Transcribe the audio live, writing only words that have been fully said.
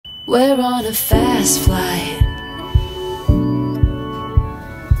We're on a fast flight.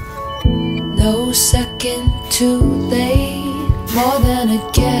 No second too late, more than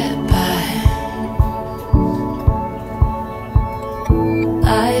a get by.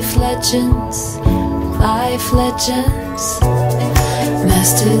 Life legends,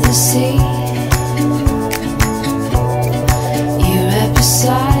 master the sea. You're right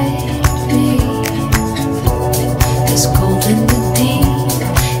beside me. It's cold in the deep.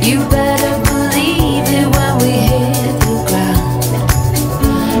 You better believe it when we hit the ground.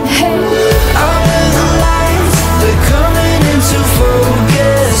 Hey, all of the lights, they're coming into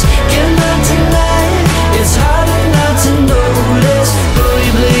focus. Get out tonight, it's harder not to notice. Glory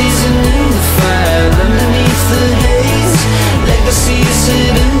blazing in the fire, underneath the haze. Legacy is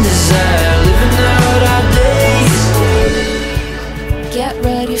hidden desire, living out our days. get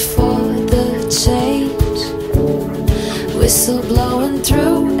ready for the change. Whistle blowing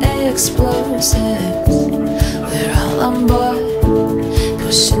through explosives. We're all on board,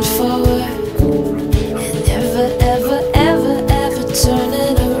 pushing forward, and never, ever, ever, ever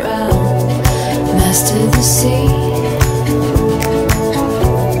turning around. Master the sea.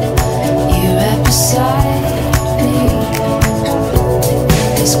 You're right beside me.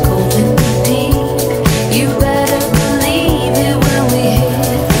 It's cold in the deep. You better believe it when we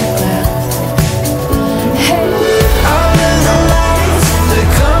hit the ground. Hey, All of the lights,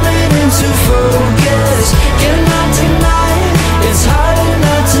 they're coming into focus.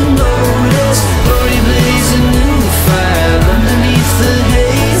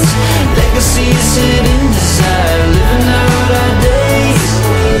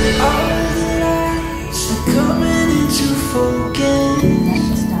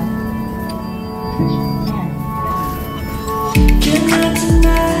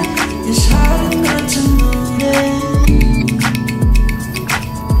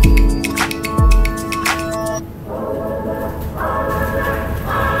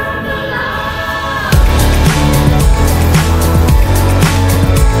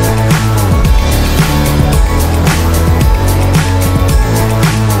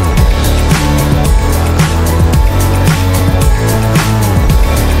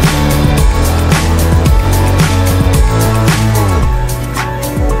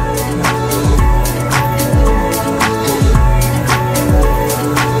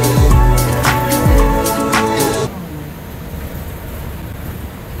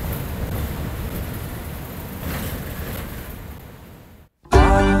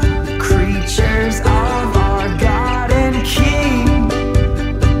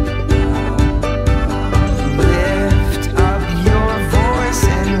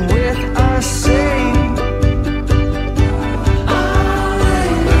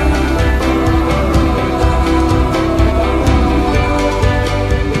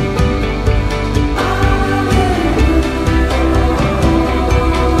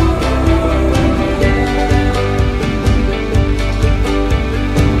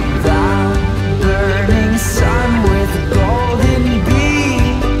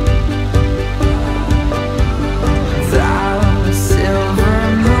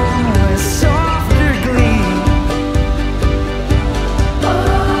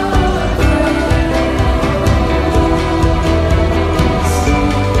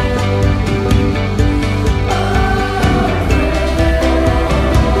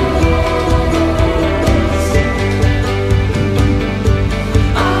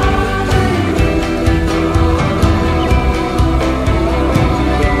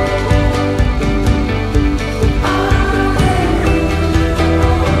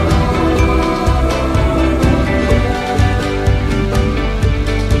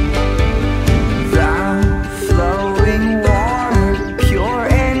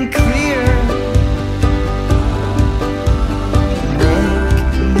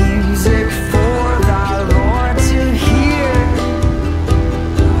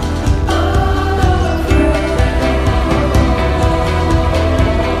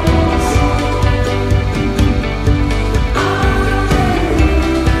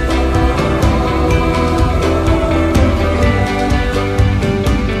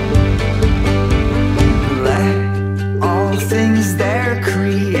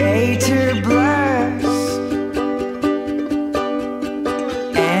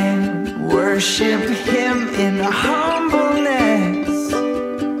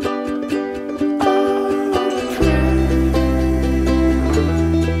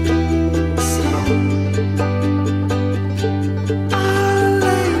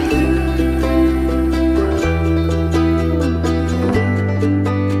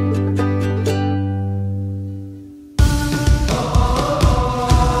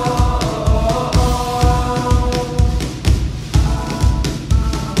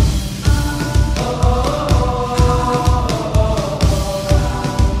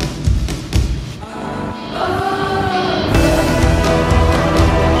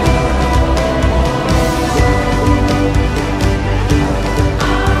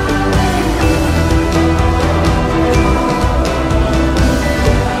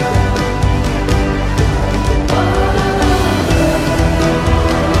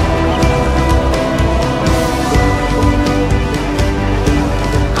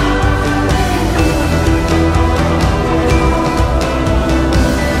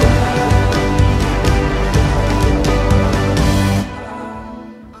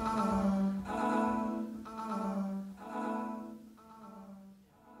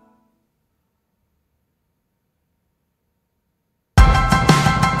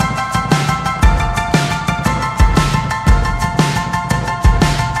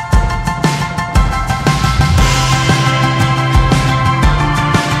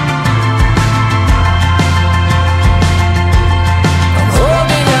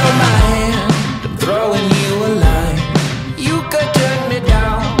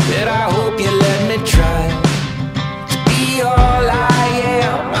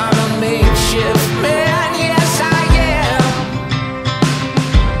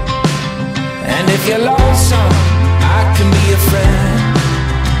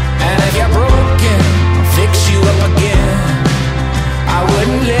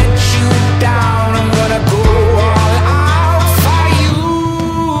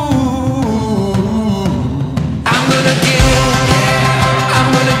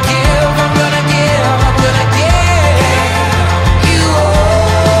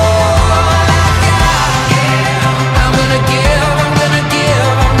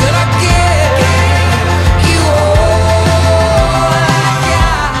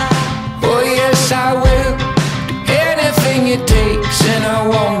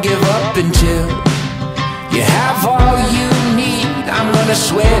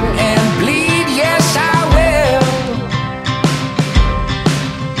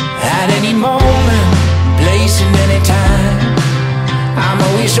 Any moment, place and any time, I'm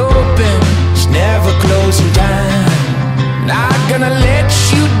always open, it's never closing time. Not gonna let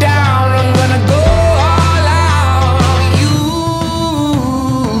you down, I'm gonna go all out on you.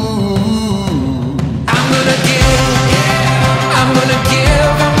 I'm gonna give, I'm gonna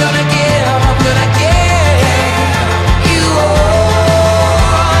give, I'm gonna give, I'm gonna give you all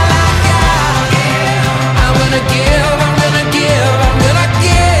I got. I'm gonna give, I'm gonna give, I'm gonna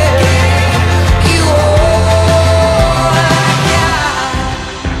give you all I got.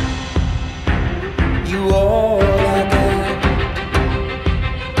 You all I got.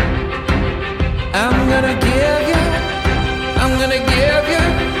 I'm gonna give you, I'm gonna give you,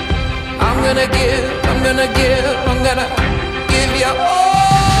 I'm gonna give, I'm gonna give, I'm gonna give you all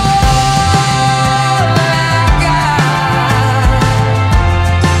I got.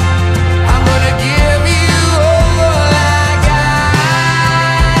 I'm gonna give you all I got.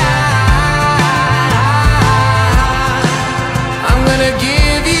 I'm gonna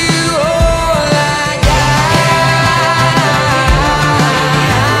give you all I got.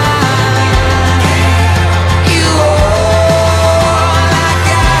 You all I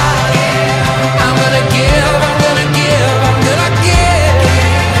got. I'm gonna give, I'm gonna give, I'm gonna give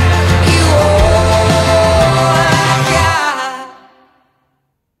you all I got.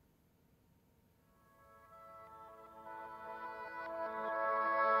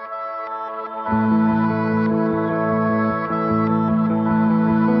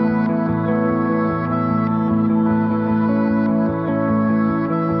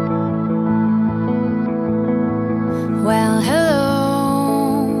 Well,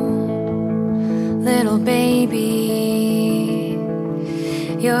 hello, little baby.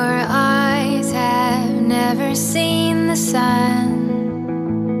 Your eyes have never seen the sun.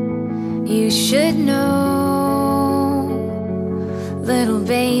 You should know, little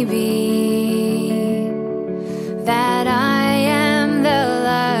baby, that I am the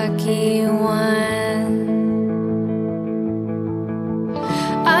lucky one.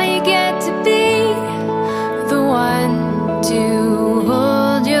 I get to be the one to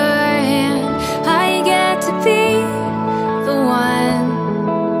hold your hand. I get to be the one.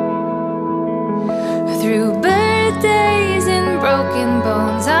 Through birthdays and broken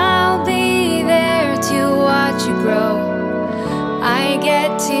bones, I'll be there to watch you grow. I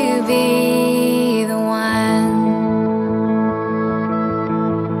get to be the one.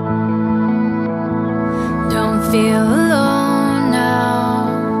 Don't feel alone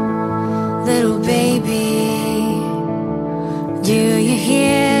now, little baby. Do you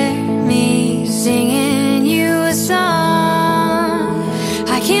hear me singing you a song?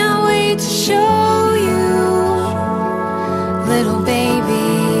 I can't wait to show you, little baby,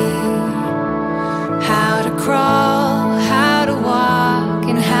 how to crawl, how to walk,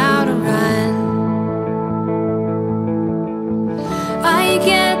 and how to run. I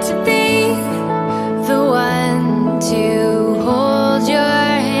get to be the one to hold your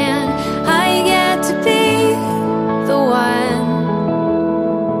hand. I get to be the one.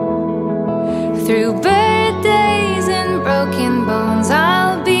 Through birthdays and broken bones,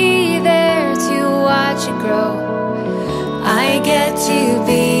 I'll be there to watch you grow. I get to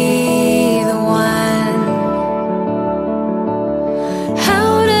be the one.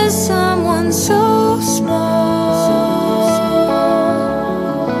 How does someone so small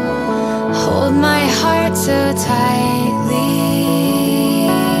hold my heart so tightly?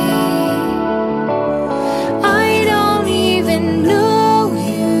 I don't even know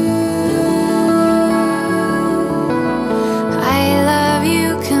you. I love you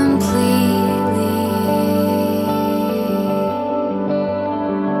completely.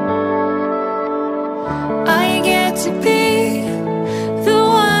 I get to be the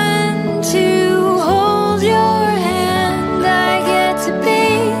one to hold your hand. I get to be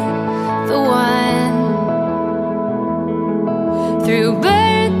the one. Through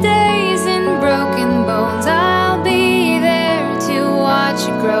birthdays and broken bones, I'll be there to watch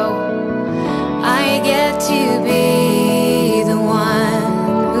you grow. I get to be the one.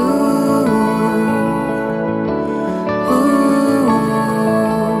 Ooh, ooh,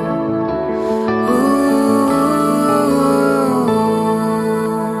 ooh.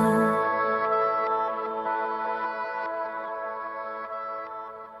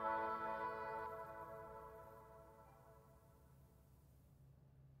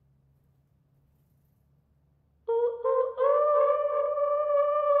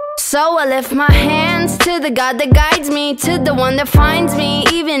 So I lift my hands to the God that guides me, to the one that finds me.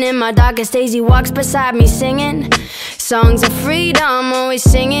 Even in my darkest days, he walks beside me singing songs of freedom, always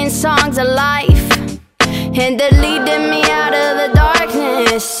singing songs of life, and they're leading me out of the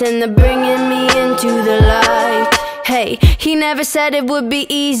darkness grace and the bringing me into the light. Hey, he never said it would be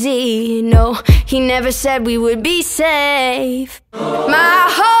easy. No, he never said we would be safe. My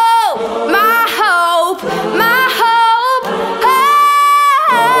hope, my hope, my hope,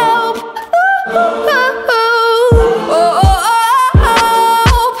 hope. Ooh, ooh, ooh, ooh, oh, oh,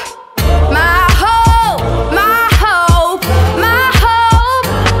 hope. My hope, my hope, my hope,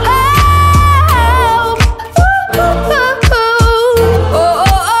 hope. Ooh, ooh, ooh, oh,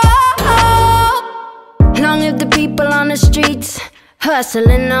 oh, oh. Long live the people on the streets,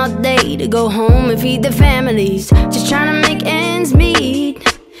 hustling all day to go home and feed their families, just trying to make ends meet.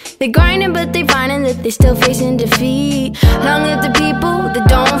 They're grinding but they finding that they're still facing defeat. Long live the people that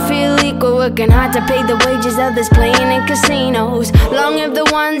don't feel equal, working hard to pay the wages of those playing in casinos. Long live the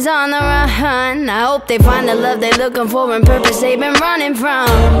ones on the run, I hope they find the love they're looking for and purpose they've been running from.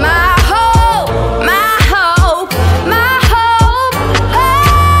 My hope, my hope, my hope,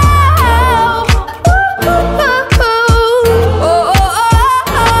 hope. Ooh, ooh, ooh, ooh, oh, oh,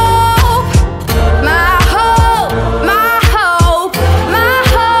 oh, hope. My hope, my hope, my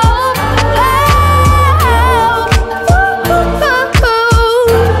hope, hope. Ooh, ooh, ooh, ooh,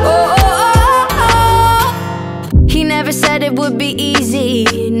 oh, oh, oh. He never said it would be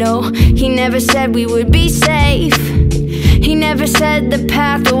easy. No, he never said we would be safe. He never said the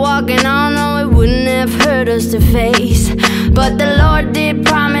path we're walking on, no, it wouldn't have hurt us to face. But the Lord did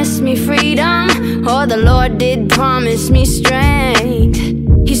promise me freedom, or the Lord did promise me strength.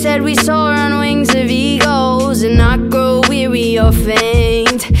 He said we soar on wings of eagles and not grow weary or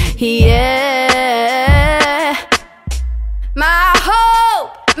faint. Yeah. My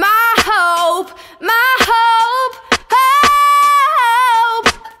hope, my hope, my hope, hope.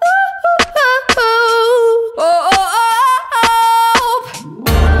 Ooh, ooh, ooh, oh, oh, oh, hope.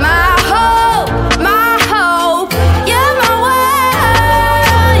 My hope, my hope, you're my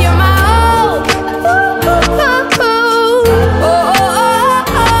world, you're my hope. Ooh, ooh, ooh, ooh, oh, oh,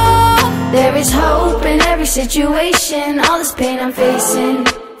 oh, oh. There is hope in every situation, all this pain I'm facing.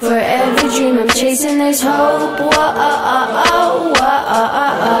 For every dream I'm chasing, there's hope. Whoa, oh, oh, oh,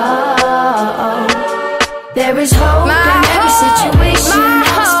 oh. There is hope in every situation,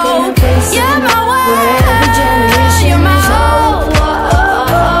 all this pain I'm facing. For every generation, there's hope. Whoa,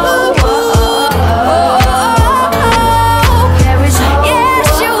 oh, oh, oh. There is hope. Yes,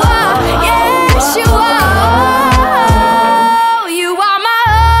 you are. Yes, you are. You are my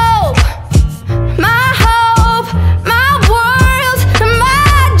hope. My hope, my world,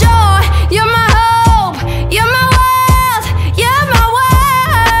 my joy. You're my hope, you're my world, you're my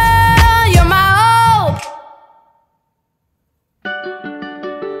world, you're my hope.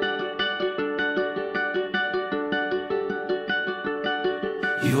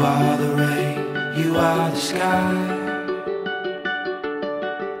 You are the rain, you are the sky.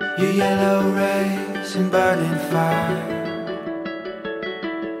 Your yellow rays and burning fire.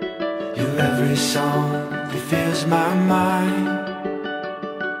 You're every song that fills my mind.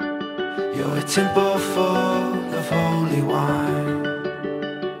 You're a temple full of holy wine.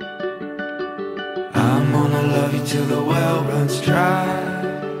 I'm gonna love you till the well runs dry.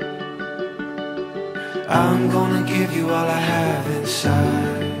 I'm gonna give you all I have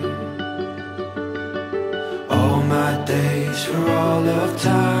inside. All my days for all of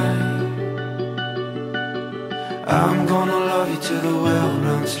time. I'm gonna love you till the well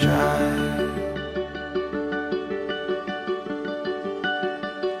runs dry.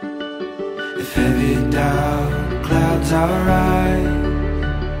 If heavy dark clouds are right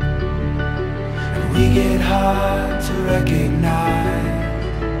and we get hard to recognize,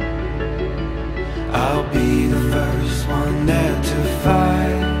 I'll be the first one there to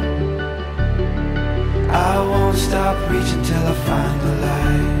fight. I won't stop reaching till I find the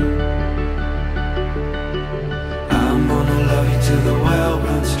light. I'm gonna love you till the well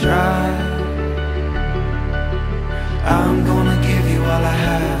runs dry. I'm gonna give you all I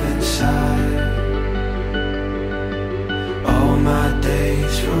have inside. All my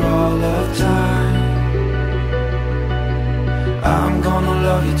days for all of time. I'm gonna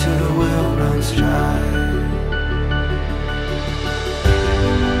love you till the well runs dry.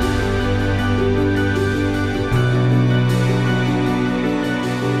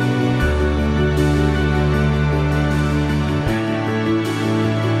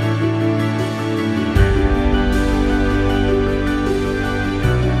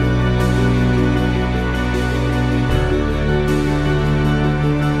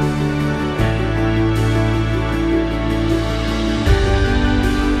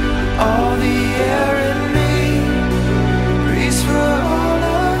 All the air in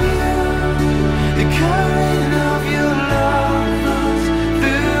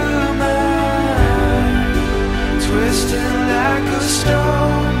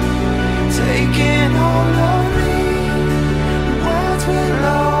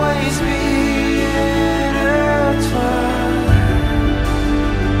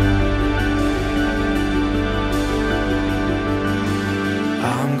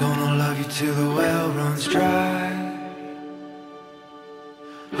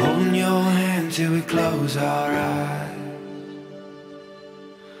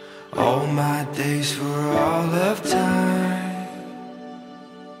all my days for all of time.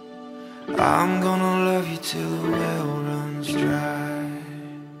 I'm gonna